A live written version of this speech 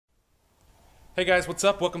Hey guys, what's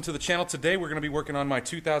up? Welcome to the channel. Today we're going to be working on my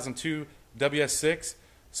 2002 WS6.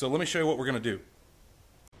 So let me show you what we're going to do.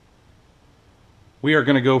 We are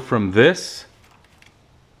going to go from this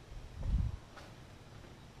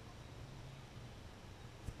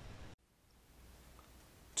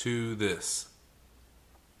to this.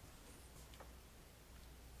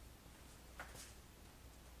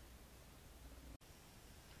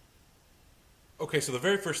 Okay, so the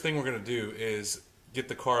very first thing we're going to do is get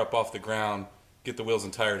the car up off the ground, get the wheels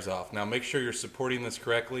and tires off. Now make sure you're supporting this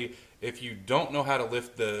correctly. If you don't know how to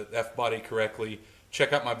lift the F-body correctly,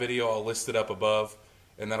 check out my video. I'll list it up above,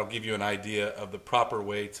 and that'll give you an idea of the proper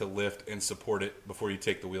way to lift and support it before you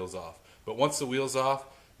take the wheels off. But once the wheel's off,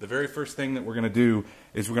 the very first thing that we're going to do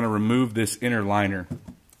is we're going to remove this inner liner.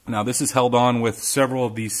 Now this is held on with several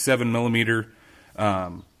of these 7mm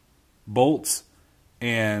bolts,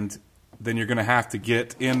 and then you're going to have to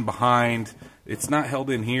get in behind. It's not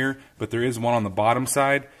held in here, but there is one on the bottom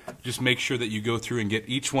side. Just make sure that you go through and get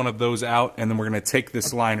each one of those out, and then we're going to take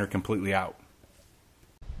this liner completely out.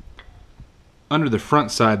 Under the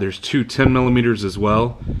front side, there's two 10mm as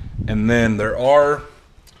well, and then there are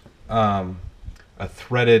a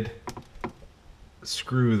threaded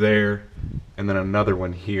screw there, and then another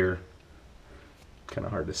one here. Kind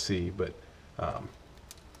of hard to see, but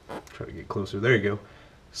try to get closer. There you go.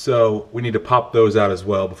 So we need to pop those out as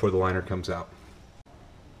well before the liner comes out.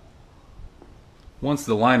 Once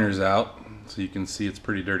the liner's out, so you can see it's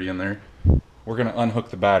pretty dirty in there, we're going to unhook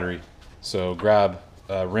the battery. So grab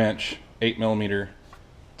a wrench, 8mm,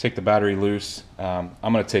 take the battery loose. I'm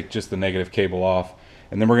going to take just the negative cable off,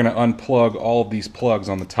 and then we're going to unplug all of these plugs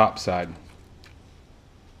on the top side.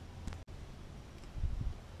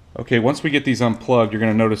 Okay, once we get these unplugged, you're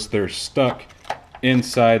going to notice they're stuck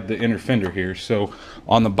inside the inner fender here. So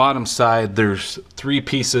on the bottom side there's 3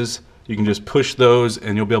 pieces. You can just push those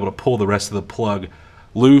and you'll be able to pull the rest of the plug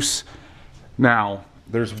loose. Now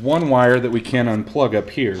there's one wire that we can unplug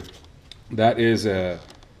up here. That is a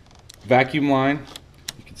vacuum line.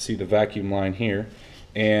 You can see the vacuum line here,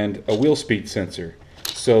 and a wheel speed sensor.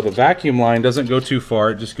 So the vacuum line doesn't go too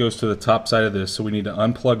far, it just goes to the top side of this, so we need to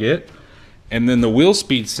unplug it. And then the wheel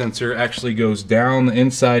speed sensor actually goes down the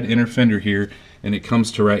inside inner fender here, and it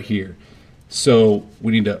comes to right here. So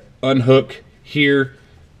we need to unhook here,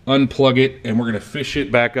 unplug it, and we're going to fish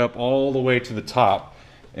it back up all the way to the top.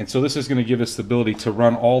 And so this is going to give us the ability to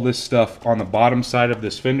run all this stuff on the bottom side of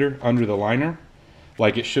this fender under the liner,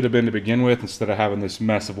 like it should have been to begin with, instead of having this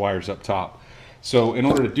mess of wires up top. So in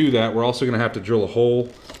order to do that, we're also going to have to drill a hole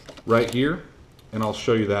right here, and I'll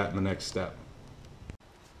show you that in the next step.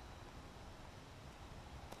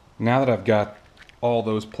 Now that I've got all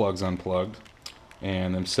those plugs unplugged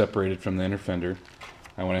and them separated from the inner fender,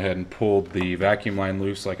 I went ahead and pulled the vacuum line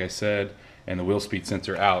loose like I said, and the wheel speed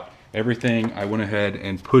sensor out. Everything I went ahead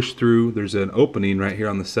and pushed through. There's an opening right here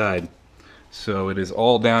on the side, so it is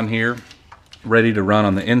all down here ready to run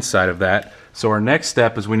on the inside of that. So our next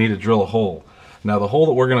step is we need to drill a hole. Now the hole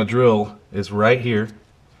that we're going to drill is right here,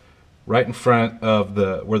 right in front of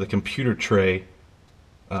where the computer tray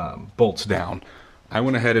bolts down. I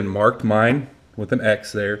went ahead and marked mine with an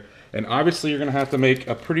X there, and obviously you're going to have to make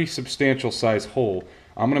a pretty substantial size hole.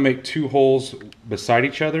 I'm going to make 2 holes beside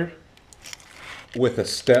each other with a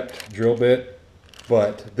stepped drill bit,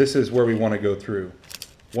 but this is where we want to go through.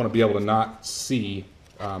 Want to be able to not see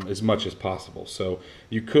as much as possible. So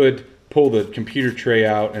you could pull the computer tray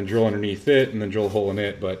out and drill underneath it and then drill a hole in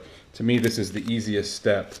it, but to me this is the easiest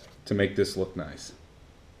step to make this look nice.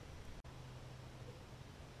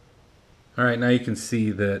 Alright, now you can see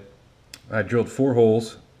that I drilled 4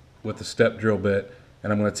 holes with the step drill bit,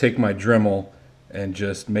 and I'm going to take my Dremel and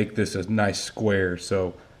just make this a nice square.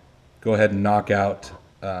 So go ahead and knock out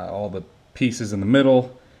all the pieces in the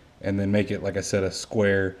middle, and then make it, like I said, a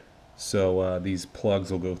square, so these plugs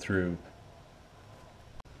will go through.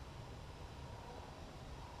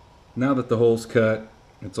 Now that the hole's cut,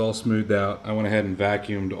 it's all smoothed out, I went ahead and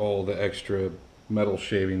vacuumed all the extra metal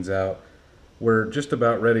shavings out. We're just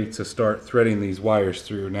about ready to start threading these wires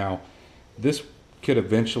through. Now, this could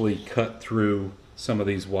eventually cut through some of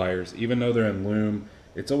these wires. Even though they're in loom,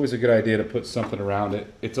 it's always a good idea to put something around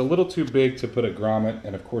it. It's a little too big to put a grommet,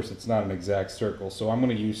 and of course it's not an exact circle, so I'm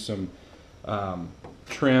going to use some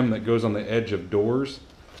trim that goes on the edge of doors.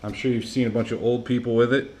 I'm sure you've seen a bunch of old people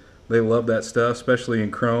with it. They love that stuff, especially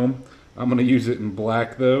in chrome. I'm going to use it in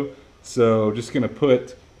black though, so just going to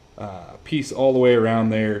put a piece all the way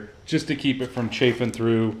around there just to keep it from chafing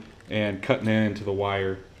through and cutting into the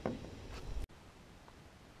wire.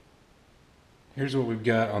 Here's what we've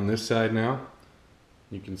got on this side now.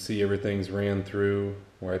 You can see everything's ran through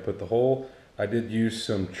where I put the hole. I did use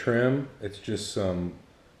some trim. It's just some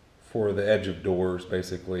for the edge of doors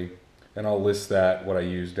basically, and I'll list that what I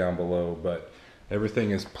use down below. But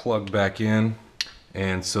everything is plugged back in,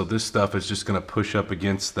 and so this stuff is just going to push up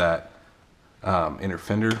against that inner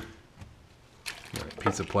fender.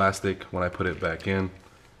 Piece of plastic when I put it back in,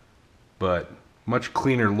 but much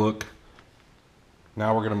cleaner look.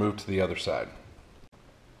 Now we're going to move to the other side.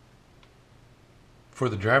 For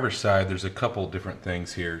the driver's side, there's a couple different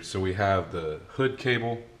things here. So we have the hood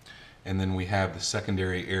cable, and then we have the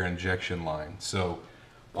secondary air injection line. So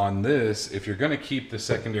on this, if you're going to keep the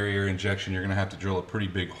secondary air injection, you're going to have to drill a pretty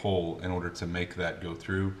big hole in order to make that go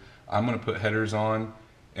through. I'm going to put headers on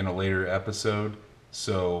in a later episode,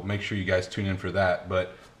 so make sure you guys tune in for that.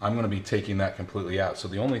 But I'm going to be taking that completely out. So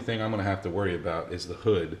the only thing I'm going to have to worry about is the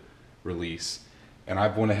hood release. And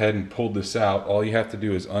I've went ahead and pulled this out. All you have to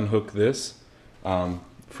do is unhook this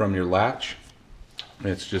from your latch.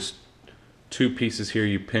 It's just two pieces here.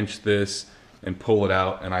 You pinch this and pull it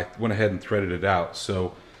out, and I went ahead and threaded it out.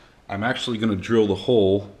 So I'm actually going to drill the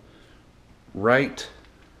hole right.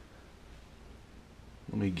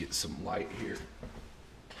 Let me get some light here.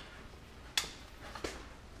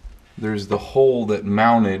 There's the hole that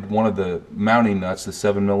mounted one of the mounting nuts, the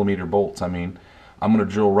 7mm bolts. I'm going to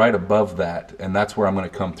drill right above that, and that's where I'm going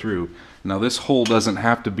to come through. Now this hole doesn't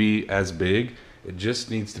have to be as big. It just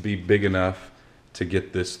needs to be big enough to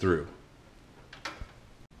get this through.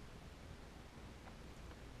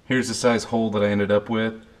 Here's the size hole that I ended up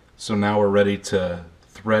with. So now we're ready to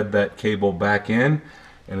thread that cable back in,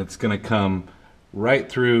 and it's going to come right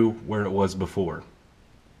through where it was before.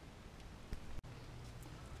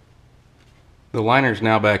 The liner's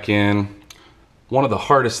now back in. One of the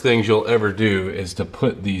hardest things you'll ever do is to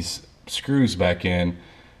put these screws back in,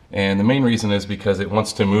 and the main reason is because it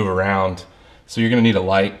wants to move around. So you're going to need a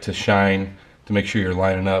light to shine to make sure you're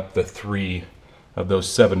lining up the 3 of those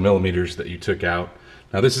 7mm that you took out.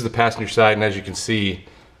 Now this is the passenger side, and as you can see,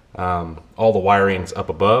 all the wiring's up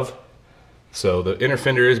above. So the inner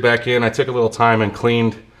fender is back in. I took a little time and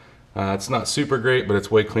cleaned. It's not super great, but it's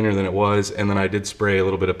way cleaner than it was. And then I did spray a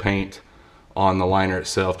little bit of paint on the liner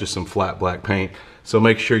itself, just some flat black paint. So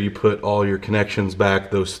make sure you put all your connections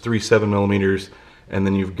back, those 3 7mm, and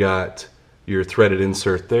then you've got your threaded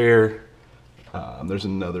insert there. There's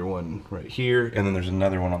another one right here, and then there's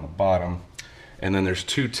another one on the bottom, and then there's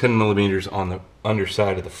 2 10mm on the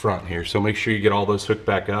underside of the front here. So make sure you get all those hooked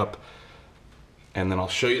back up, and then I'll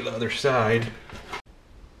show you the other side.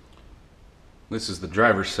 This is the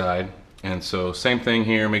driver's side, and so same thing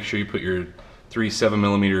here. Make sure you put your 3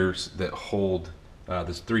 7mm that hold,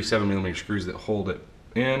 there's 3 7mm screws that hold it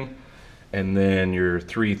in, and then your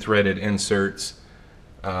 3 threaded inserts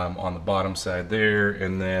on the bottom side there,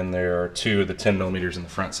 and then there are 2 of the 10mm in the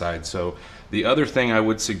front side. So the other thing I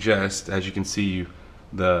would suggest, as you can see,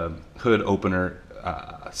 the hood opener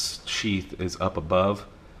sheath is up above,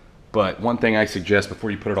 but one thing I suggest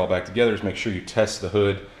before you put it all back together is make sure you test the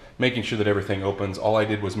hood, making sure that everything opens. All I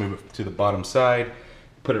did was move it to the bottom side,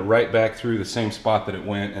 put it right back through the same spot that it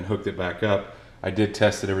went, and hooked it back up. I did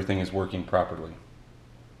test that everything is working properly.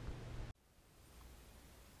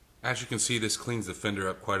 As you can see, this cleans the fender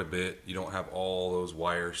up quite a bit. You don't have all those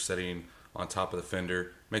wires sitting on top of the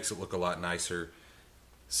fender. Makes it look a lot nicer.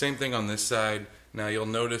 Same thing on this side. Now you'll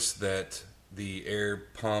notice that the air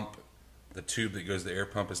pump, the tube that goes to the air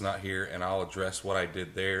pump, is not here, and I'll address what I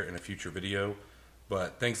did there in a future video.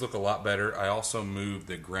 But things look a lot better. I also moved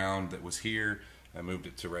the ground that was here. I moved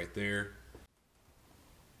it to right there.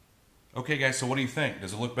 Okay guys, so what do you think?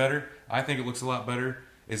 Does it look better? I think it looks a lot better.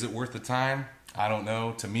 Is it worth the time? I don't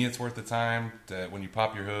know. To me, it's worth the time. When you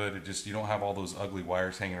pop your hood, you don't have all those ugly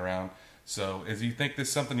wires hanging around. So if you think this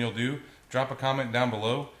is something you'll do, drop a comment down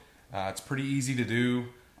below. It's pretty easy to do.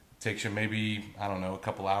 It takes you maybe, I don't know, a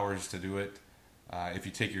couple hours to do it. If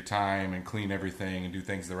you take your time and clean everything and do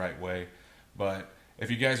things the right way. But if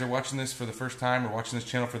you guys are watching this for the first time or watching this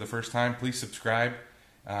channel for the first time, please subscribe.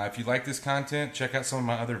 If you like this content, check out some of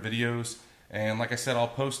my other videos. And like I said, I'll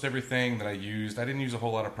post everything that I used. I didn't use a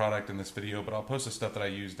whole lot of product in this video, but I'll post the stuff that I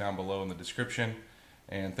used down below in the description.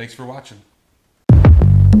 And thanks for watching.